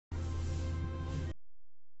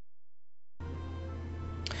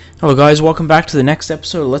Hello guys, welcome back to the next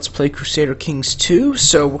episode of Let's Play Crusader Kings 2.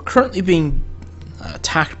 So we're currently being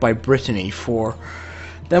attacked by Brittany for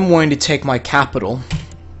them wanting to take my capital,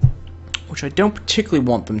 which I don't particularly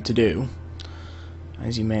want them to do,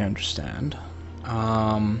 as you may understand.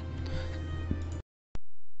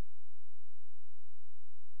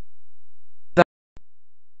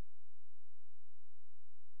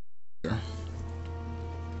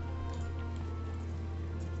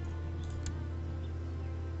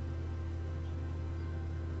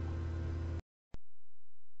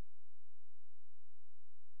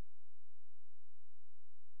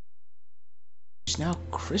 He's now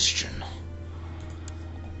Christian.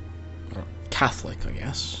 Or Catholic, I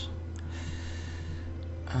guess.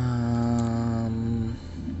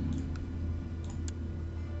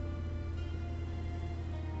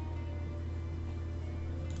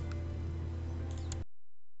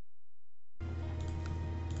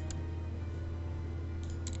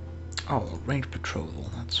 Oh, range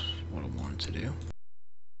betrothal. That's what I wanted to do.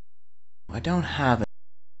 I don't have it.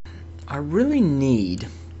 I really need...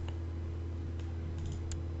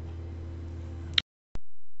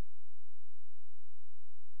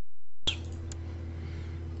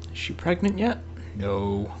 Is she pregnant yet?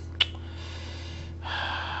 No.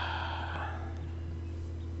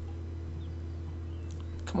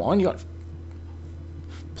 Come on, you got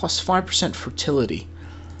plus 5% fertility.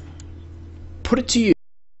 Put it to you.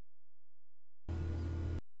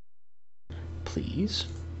 Please.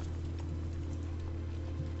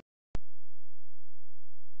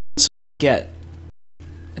 Let's get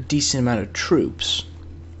a decent amount of troops.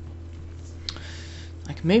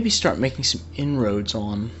 I can maybe start making some inroads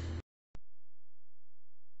on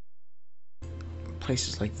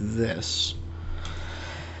places like this.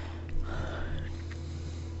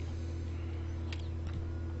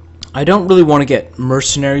 I don't really want to get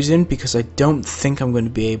mercenaries in because I don't think I'm going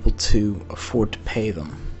to be able to afford to pay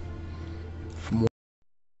them.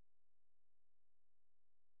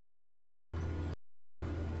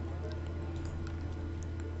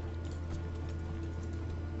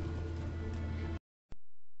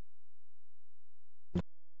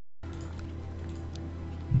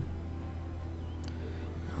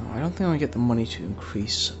 I don't think I'll get the money to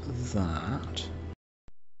increase that.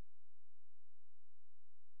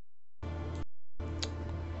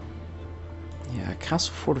 Yeah,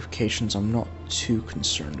 castle fortifications I'm not too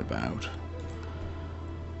concerned about.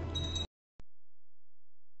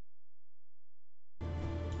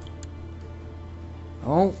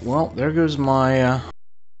 Oh, well, there goes my,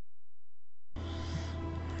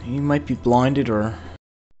 he might be blinded or...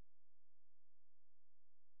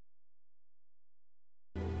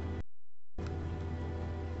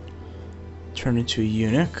 turn into a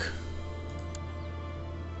eunuch.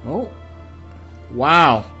 Oh.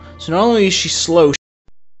 Wow. So not only is she slow,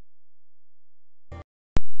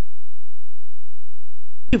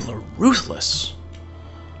 people are ruthless.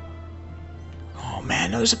 Oh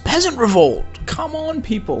man, now there's a peasant revolt. Come on,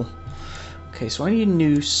 people. Okay, so I need a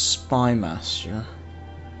new spy master.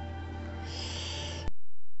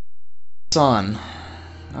 Son.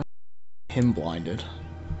 Not him blinded.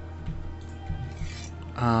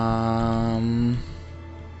 I'm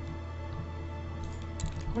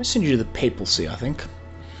gonna send you to the papacy, I think.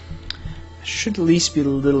 I should at least be a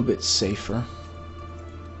little bit safer.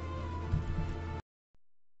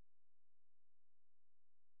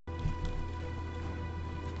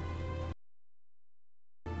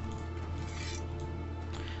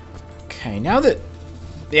 Okay, now that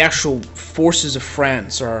the actual forces of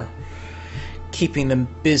France are keeping them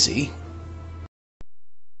busy,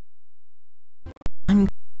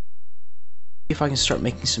 if I can start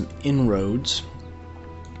making some inroads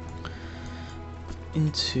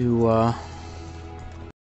into I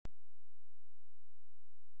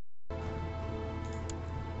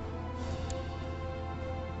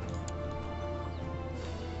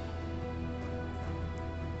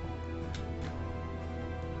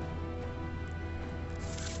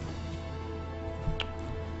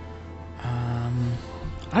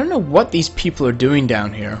don't know what these people are doing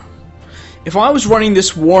down here. If I was running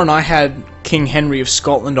this war and I had King Henry of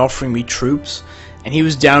Scotland offering me troops, and he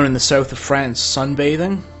was down in the south of France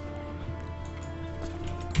sunbathing,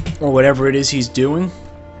 or whatever it is he's doing,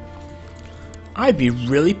 I'd be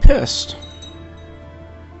really pissed.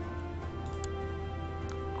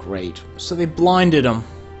 Great. So they blinded him.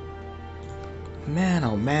 Man,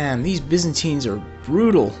 oh man, these Byzantines are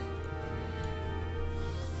brutal.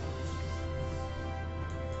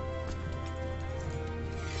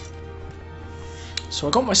 So I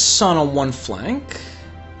got my son on one flank.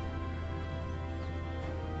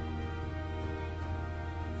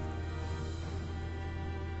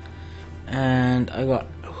 and I got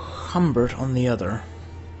Humbert on the other.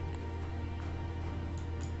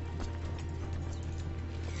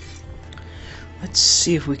 Let's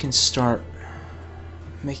see if we can start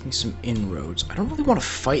making some inroads. I don't really want to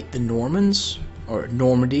fight the Normans, or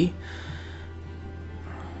Normandy.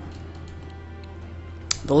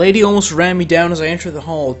 The lady almost ran me down as I entered the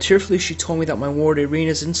hall. Tearfully she told me that my ward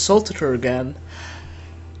Irena's insulted her again.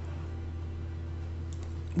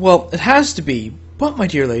 Well, it has to be, but my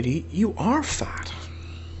dear lady, you are fat.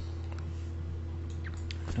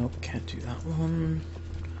 Nope, can't do that one.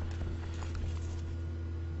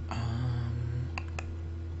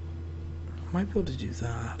 Might be able to do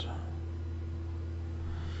that.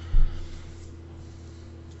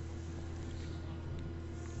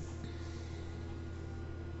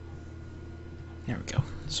 There we go.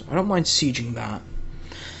 So I don't mind sieging that.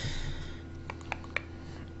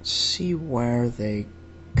 Let's see where they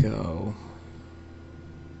go.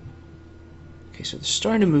 Okay, so they're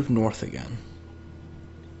starting to move north again.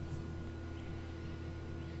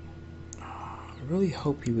 I really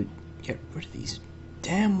hope he would get rid of these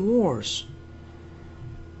damn wars.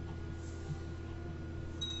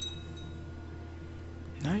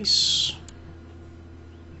 Nice.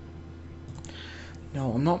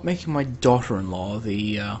 No, I'm not making my daughter-in-law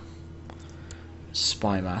the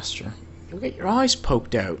spy master. You'll get your eyes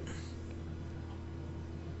poked out.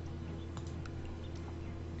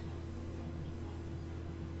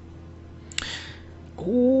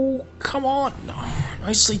 Oh, come on.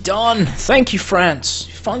 Nicely done. Thank you, France.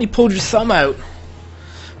 You finally pulled your thumb out.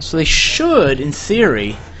 So they should, in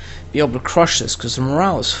theory, be able to crush this, because the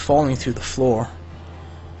morale is falling through the floor.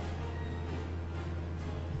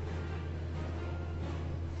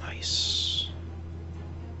 Nice.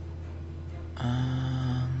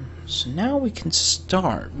 So now we can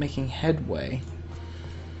start making headway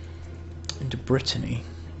into Brittany.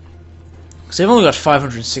 Because they've only got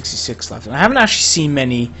 566 left, and I haven't actually seen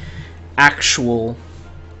many actual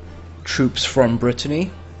troops from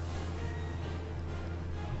Brittany.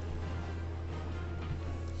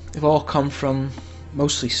 They've all come from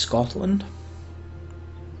mostly Scotland.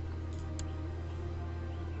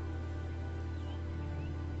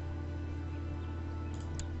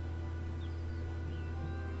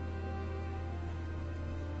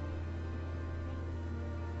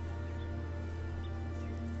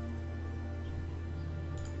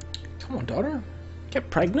 Come on, daughter. Get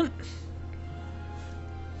pregnant.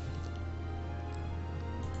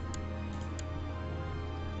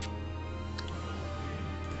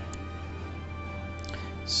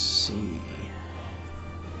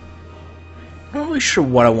 I'm not really sure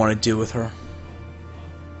what I want to do with her.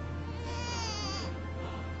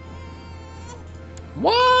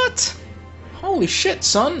 What? Holy shit,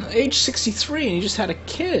 son. Age 63 and you just had a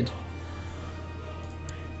kid.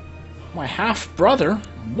 My half-brother?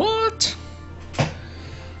 What?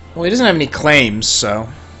 Well, he doesn't have any claims, so...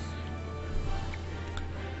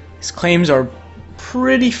 His claims are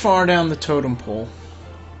pretty far down the totem pole.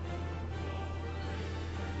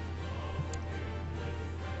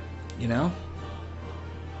 You know?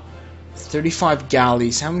 35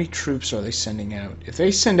 galleys. How many troops are they sending out? If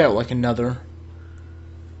they send out like another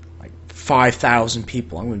like 5,000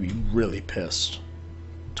 people, I'm going to be really pissed.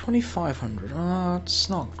 2,500. It's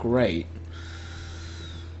not great.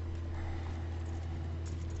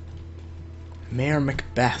 Mayor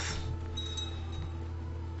Macbeth.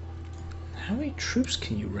 How many troops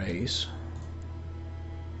can you raise?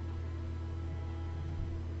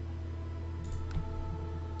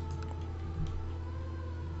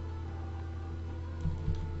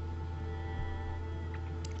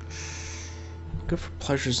 Go for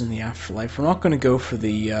pleasures in the afterlife. We're not going to go for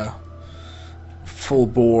the full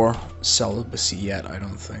bore celibacy yet, I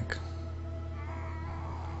don't think.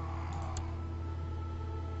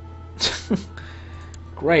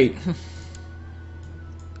 Great.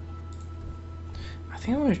 I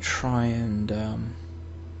think I'm going to try and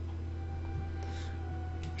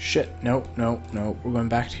shit, nope, nope, nope. We're going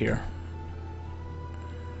back to here.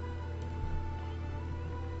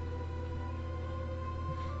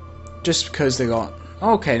 Just because they got...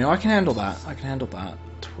 Okay, no, I can handle that. I can handle that.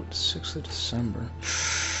 6th of December.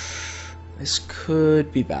 This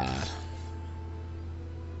could be bad.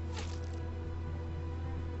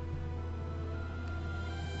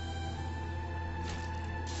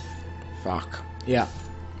 Fuck. Yeah,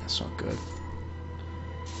 that's not good.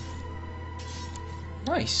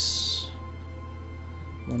 Nice.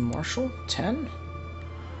 One marshal? 10?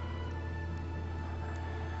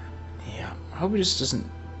 Yeah, I hope he just doesn't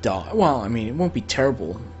die. Well, I mean, it won't be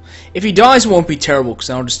terrible. If he dies, it won't be terrible, because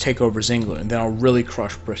then I'll just take over as England, and then I'll really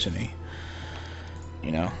crush Brittany.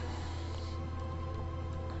 You know?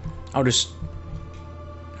 I'll just...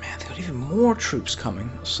 Man, they got even more troops coming.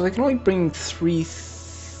 So they can only bring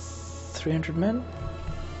 300 men?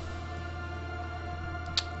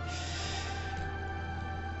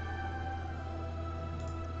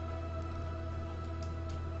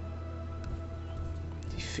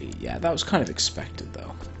 Defeat. Yeah, that was kind of expected,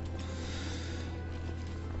 though.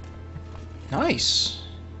 Nice.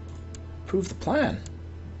 Prove the plan.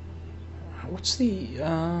 What's the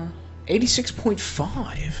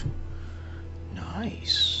 86.5?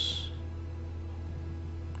 Nice.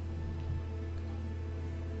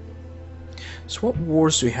 So what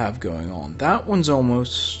wars do we have going on? That one's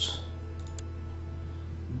almost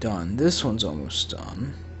done. This one's almost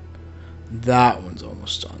done. That one's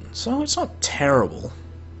almost done. So it's not terrible.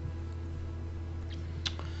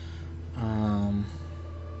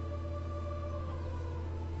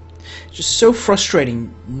 Just so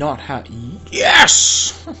frustrating not have...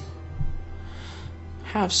 Yes!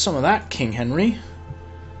 Have some of that, King Henry.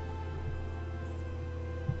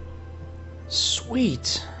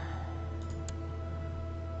 Sweet.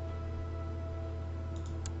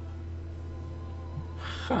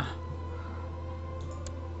 Huh.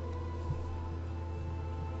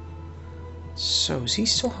 So, is he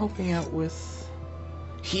still helping out with...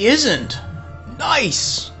 He isn't!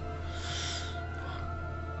 Nice!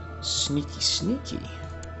 Sneaky, sneaky.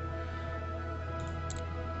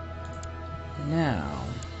 Now...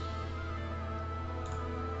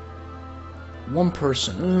 One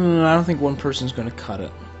person. I don't think one person's going to cut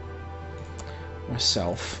it.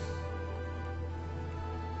 Myself.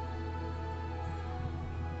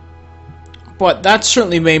 But that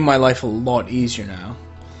certainly made my life a lot easier now.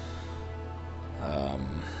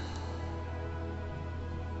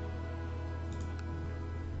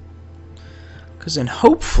 Because then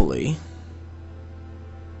hopefully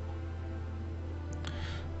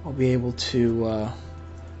I'll be able to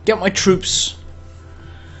get my troops,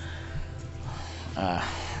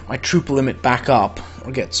 my troop limit back up,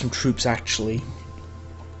 or get some troops actually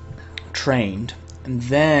trained, and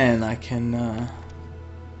then I can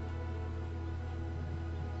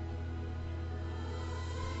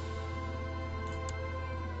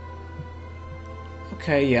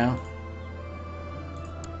okay, yeah.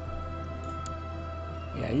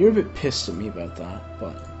 Yeah, you're a bit pissed at me about that,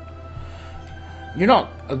 but you're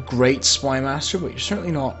not a great spy master, but you're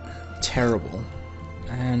certainly not terrible.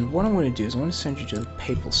 And what I'm going to do is I'm going to send you to the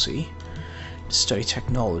Papacy to study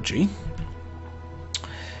technology,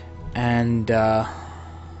 and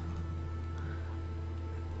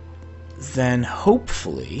then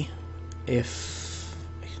hopefully,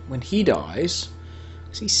 when he dies,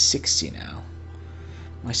 'cause he's 60 now,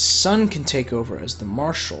 my son can take over as the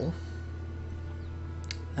Marshal.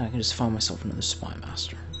 And I can just find myself another spy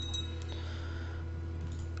master.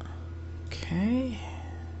 Okay.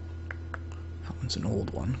 That one's an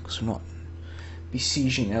old one, because we're not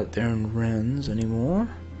besieging out there in Rennes anymore.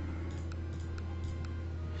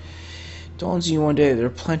 Dawns on you one day, there are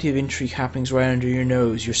plenty of intrigue happenings right under your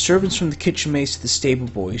nose. Your servants from the kitchen maids to the stable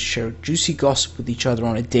boys share juicy gossip with each other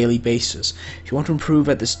on a daily basis. If you want to improve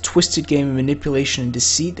at this twisted game of manipulation and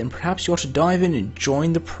deceit, then perhaps you ought to dive in and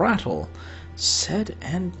join the prattle. Said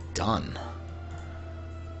and done.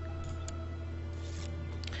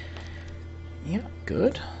 Yeah,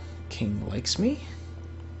 good. King likes me.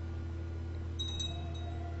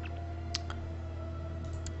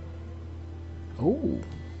 Oh.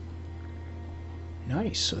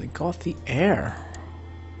 Nice, so they got the heir.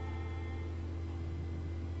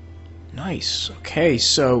 Nice, okay,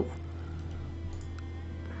 so...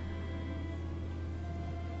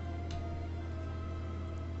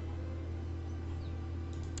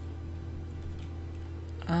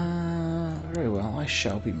 very well, I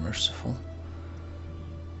shall be merciful.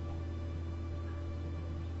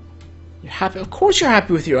 You're happy? Of course you're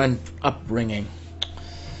happy with your upbringing.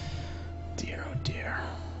 Dear, oh dear.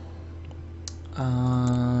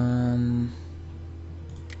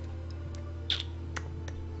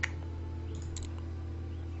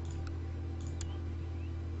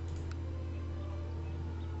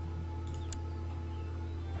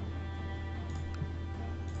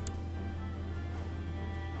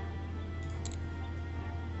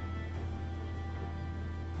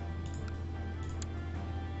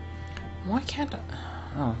 Why can't I?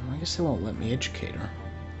 Oh, I guess they won't let me educate her.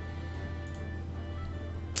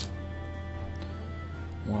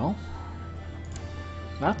 Well,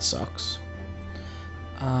 that sucks.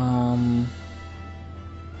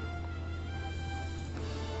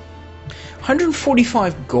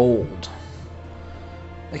 145 gold.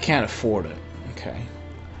 They can't afford it. Okay.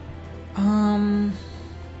 I'll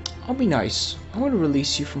be nice. I'm going to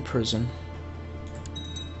release you from prison.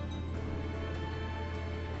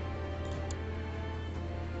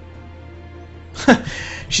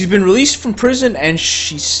 She's been released from prison, and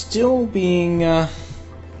she's still being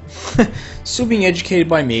still being educated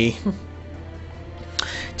by me.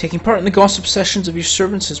 Taking part in the gossip sessions of your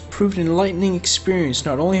servants has proved an enlightening experience.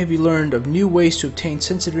 Not only have you learned of new ways to obtain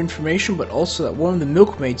sensitive information, but also that one of the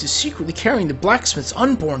milkmaids is secretly carrying the blacksmith's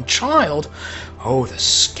unborn child. Oh, the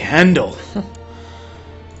scandal.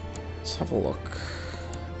 Let's have a look.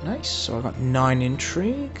 Nice, so I got 9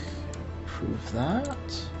 intrigue. Prove that.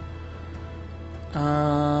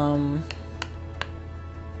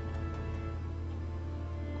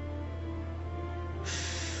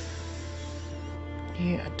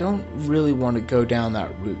 Yeah, I don't really want to go down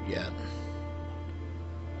that route yet.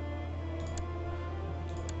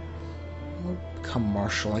 We'll become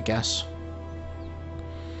marshal, I guess.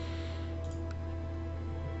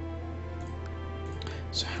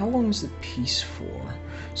 So how long is the peace for?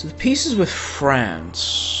 So the peace is with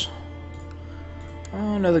France.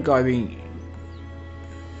 Oh, another guy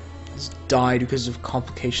has died because of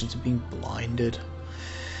complications of being blinded.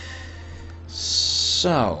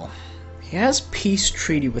 So he has peace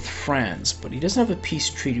treaty with France, but he doesn't have a peace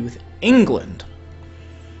treaty with England.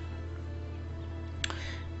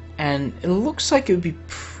 And it looks like it would be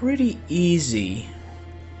pretty easy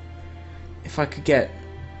if I could get...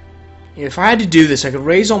 If I had to do this, I could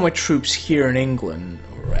raise all my troops here in England,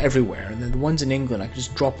 or everywhere, and then the ones in England I could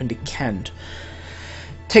just drop into Kent,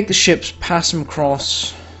 take the ships, pass them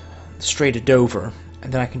across the Strait of Dover,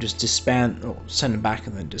 and then I can just disband, or send them back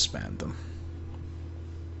and then disband them.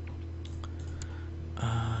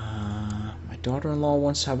 My daughter-in-law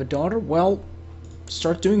wants to have a daughter. Well,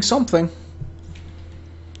 start doing something.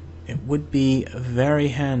 It would be very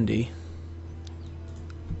handy.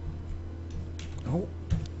 Oh,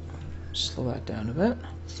 slow that down a bit.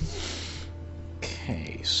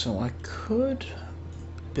 Okay, so I could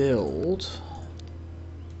build...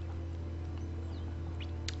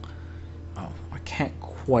 Oh, I can't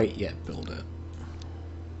quite yet build it.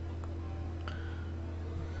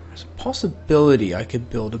 There's a possibility I could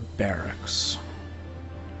build a barracks.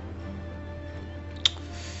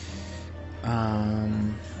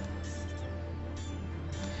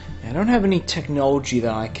 I don't have any technology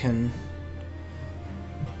that I can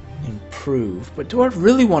improve, but do I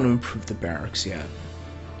really want to improve the barracks yet?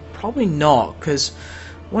 Probably not, because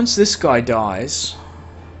once this guy dies,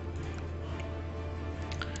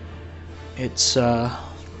 it's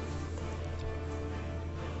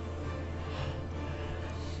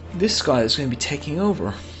this guy is going to be taking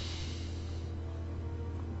over.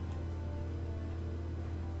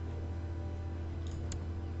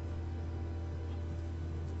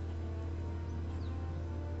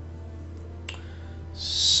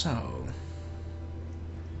 So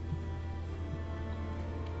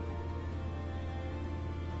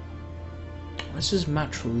this is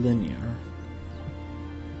matrilinear.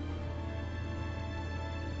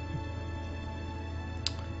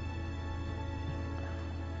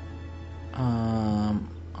 I'm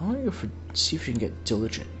gonna go for see if you can get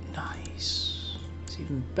diligent. Nice. It's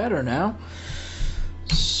even better now.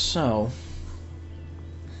 So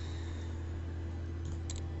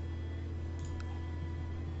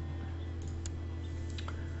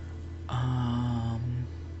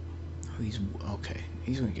he's okay.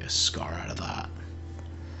 He's gonna get a scar out of that.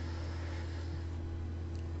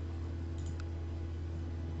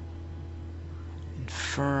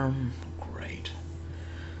 Infirm, great.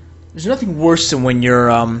 There's nothing worse than when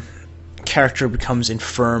your character becomes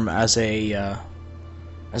infirm as a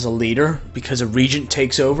leader because a regent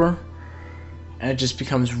takes over, and it just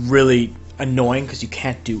becomes really annoying because you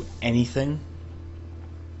can't do anything.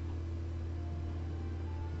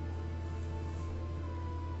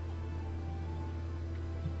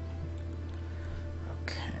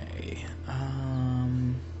 Okay.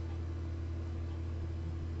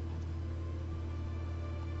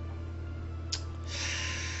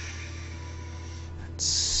 Let's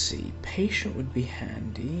see. Patient would be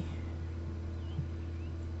handy.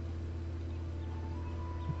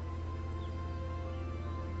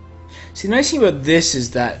 See, the nice thing about this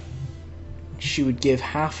is that she would give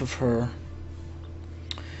half of her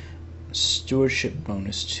stewardship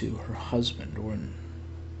bonus to her husband, or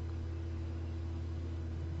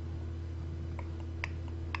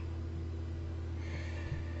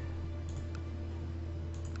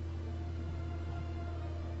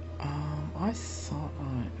I thought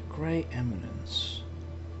Grey Eminence,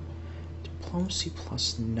 diplomacy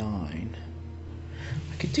 +9.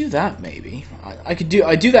 I could do that maybe. I do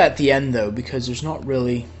that at the end though, because there's not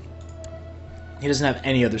really, he doesn't have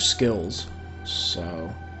any other skills.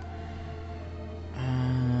 So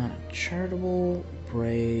charitable,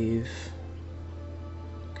 brave,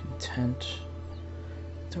 content,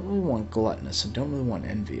 Don't really want gluttonous. I don't really want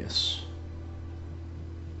envious.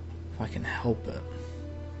 If I can help it.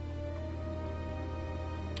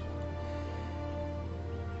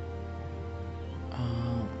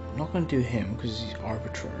 I'm not going to do him because he's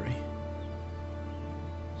arbitrary.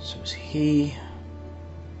 So is he.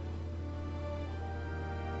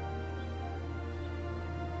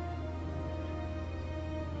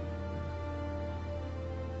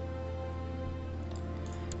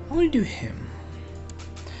 I'm going to do him.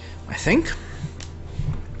 I think.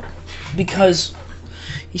 Because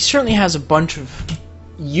he certainly has a bunch of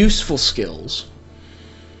useful skills.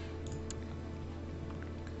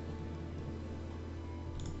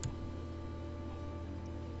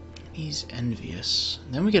 He's envious.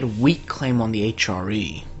 And then we get a weak claim on the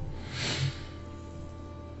HRE.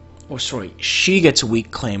 Oh, sorry. She gets a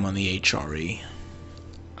weak claim on the HRE.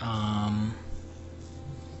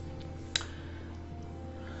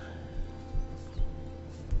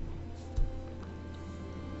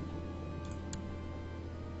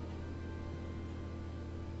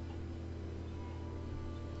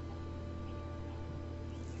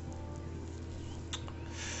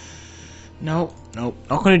 Nope, nope,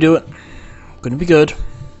 not gonna do it. Gonna be good.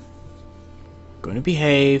 Gonna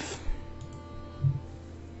behave.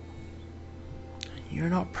 You're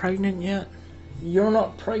not pregnant yet? You're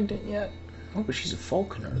not pregnant yet? Oh, but she's a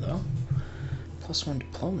falconer, though. +1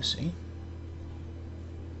 diplomacy.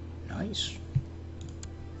 Nice.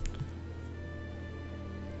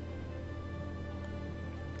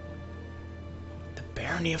 The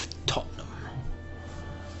Barony of Tottenham.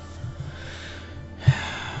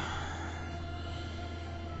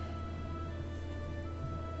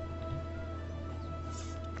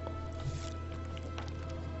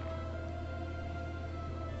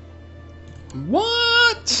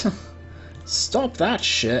 What? Stop that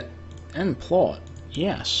shit. End plot.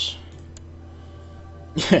 Yes.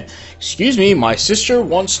 Excuse me, my sister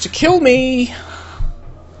wants to kill me.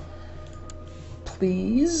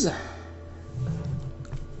 Please.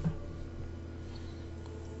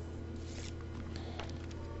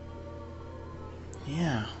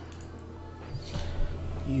 Yeah.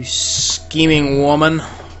 You scheming woman.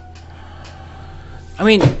 I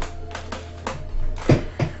mean,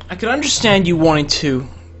 I could understand you wanting to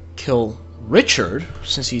kill Richard,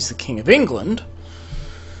 since he's the King of England,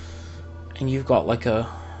 and you've got like a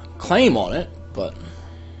claim on it, but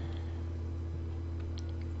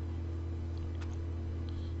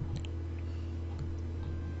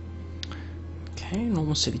okay,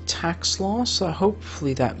 normal city tax law, so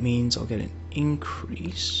hopefully that means I'll get an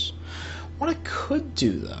increase. What I could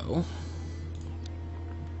do, though,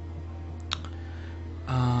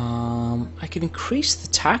 I can increase the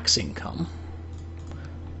tax income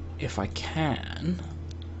if I can,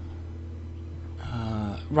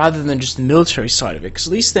 rather than just the military side of it, because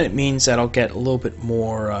at least then it means that I'll get a little bit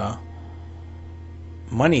more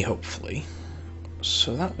money, hopefully.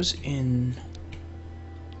 So that was in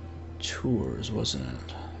tours, wasn't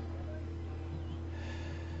it?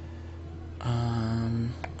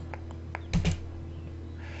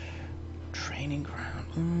 Training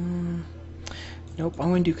ground. Nope, I'm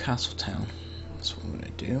going to do Castletown. That's what I'm going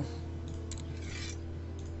to do.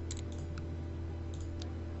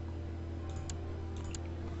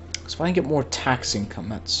 So if I can get more tax income,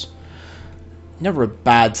 that's never a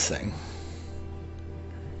bad thing.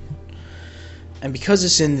 And because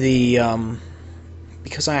it's in the,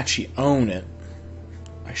 because I actually own it,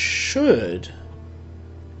 I should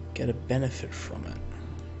get a benefit from it.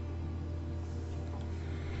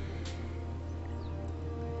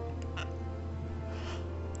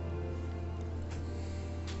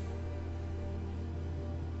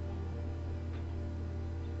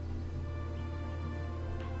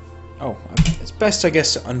 Oh, it's best, I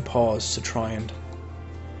guess, to unpause to try and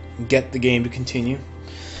get the game to continue.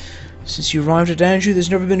 Since you arrived at Anjou, there's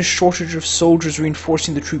never been a shortage of soldiers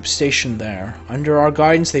reinforcing the troops stationed there. Under our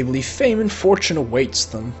guidance, they believe fame and fortune awaits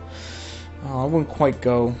them. I wouldn't quite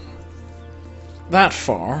go that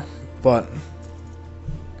far, but,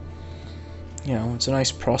 you know, it's a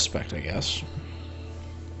nice prospect, I guess.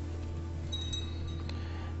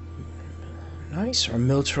 Nice. Our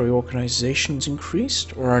military organization's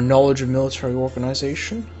increased, or our knowledge of military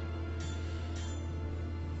organization,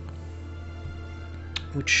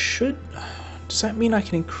 which should. Does that mean I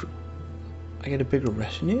can I get a bigger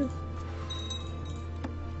retinue?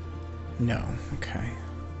 No. Okay.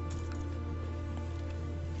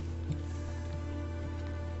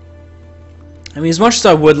 I mean, as much as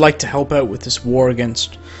I would like to help out with this war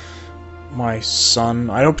against my son,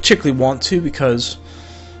 I don't particularly want to, because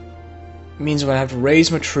it means I'm going to have to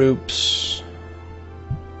raise my troops,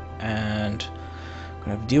 and I'm going to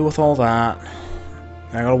I have to deal with all that.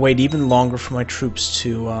 I gotta wait even longer for my troops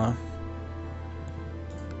to, I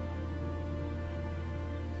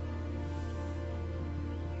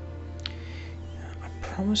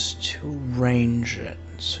promised to arrange it.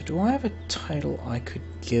 So do I have a title I could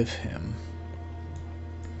give him?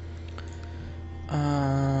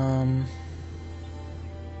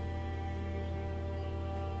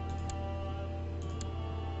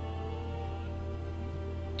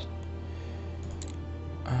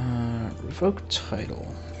 Revoke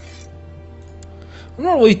title. I'm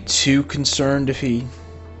not really too concerned if he...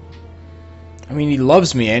 I mean, he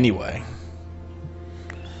loves me anyway.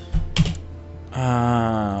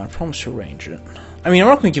 I promise to arrange it. I mean, I'm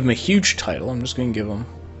not going to give him a huge title. I'm just going to give him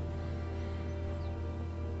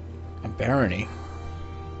a barony.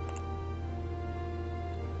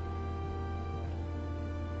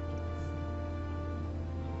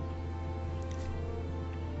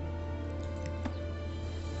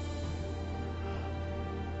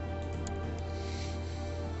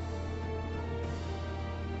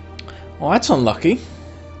 Well, that's unlucky. You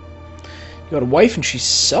got a wife and she's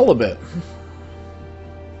celibate.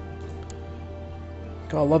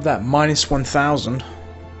 Gotta love that minus 1,000.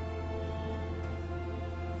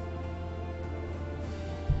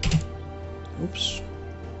 Oops.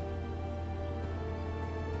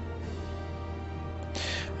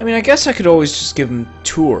 I mean, I guess I could always just give him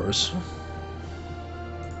tours.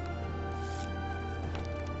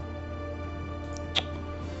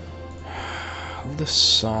 The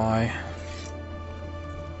sigh.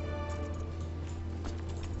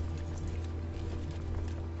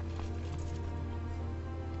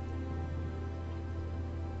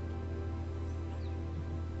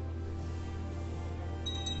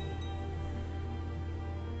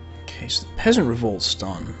 Okay, so the peasant revolt's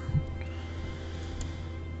done.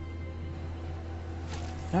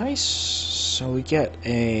 Nice. So we get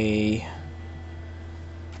a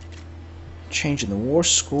change in the war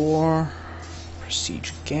score.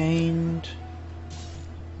 Prestige gained.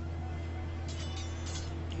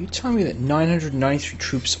 You tell me that 993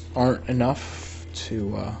 troops aren't enough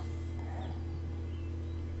to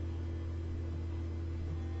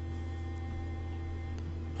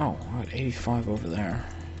oh, I got 85 over there.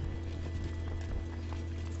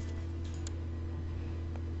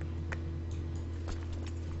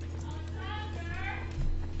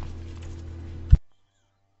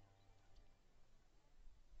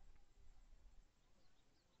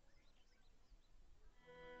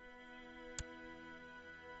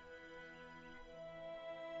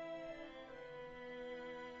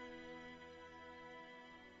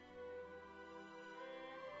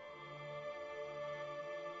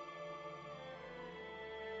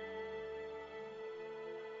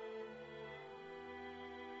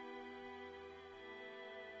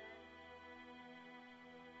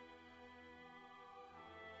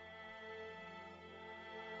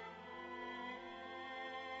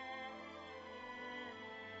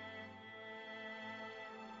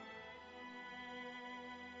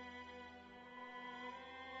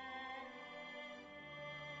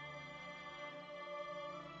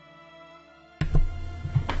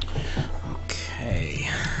 Okay.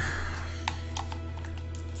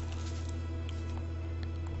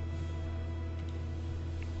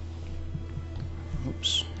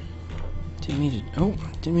 Oops. Didn't mean to. Oh,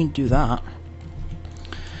 didn't mean to do that.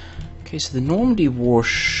 Okay, so the Normandy War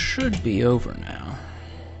should be over now.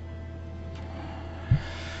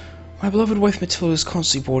 My beloved wife Matilda is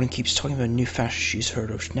constantly bored and keeps talking about new fashions she's heard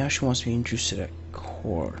of. Now she wants to be introduced at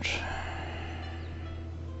court.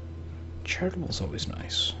 Charitable's always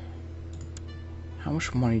nice. How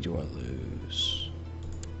much money do I lose?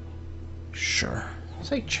 Sure. I'll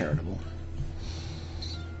take charitable.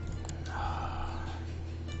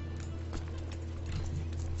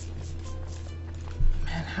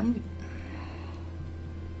 Man, how many...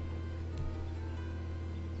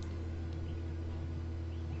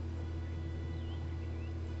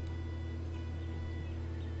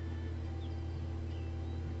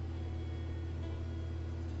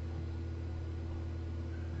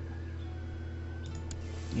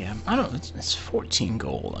 Yeah, I don't. It's 14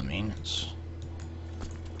 gold. I mean, it's.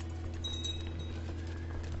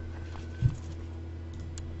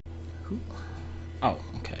 Who? Oh,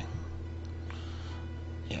 okay.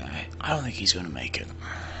 Yeah, I don't think he's gonna make it.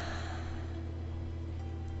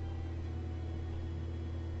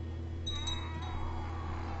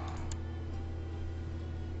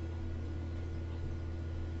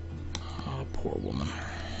 Oh, poor woman.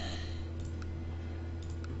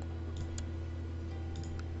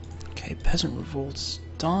 Okay, peasant revolt's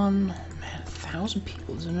done. Man, 1,000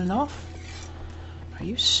 people isn't enough? Are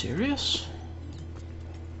you serious?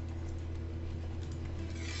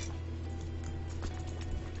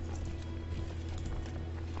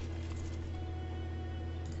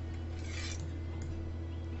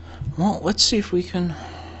 Well, let's see if we can...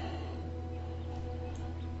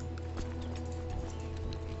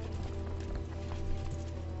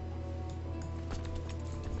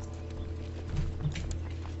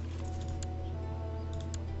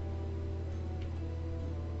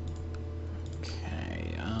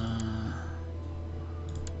 Okay,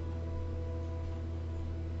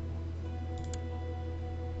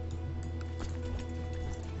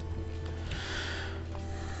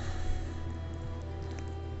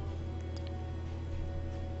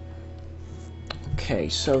 Okay,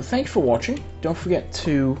 so thanks for watching. Don't forget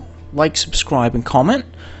to like, subscribe, and comment,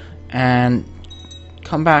 and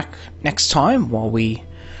come back next time while we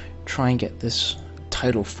try and get this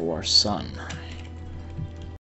title for our son.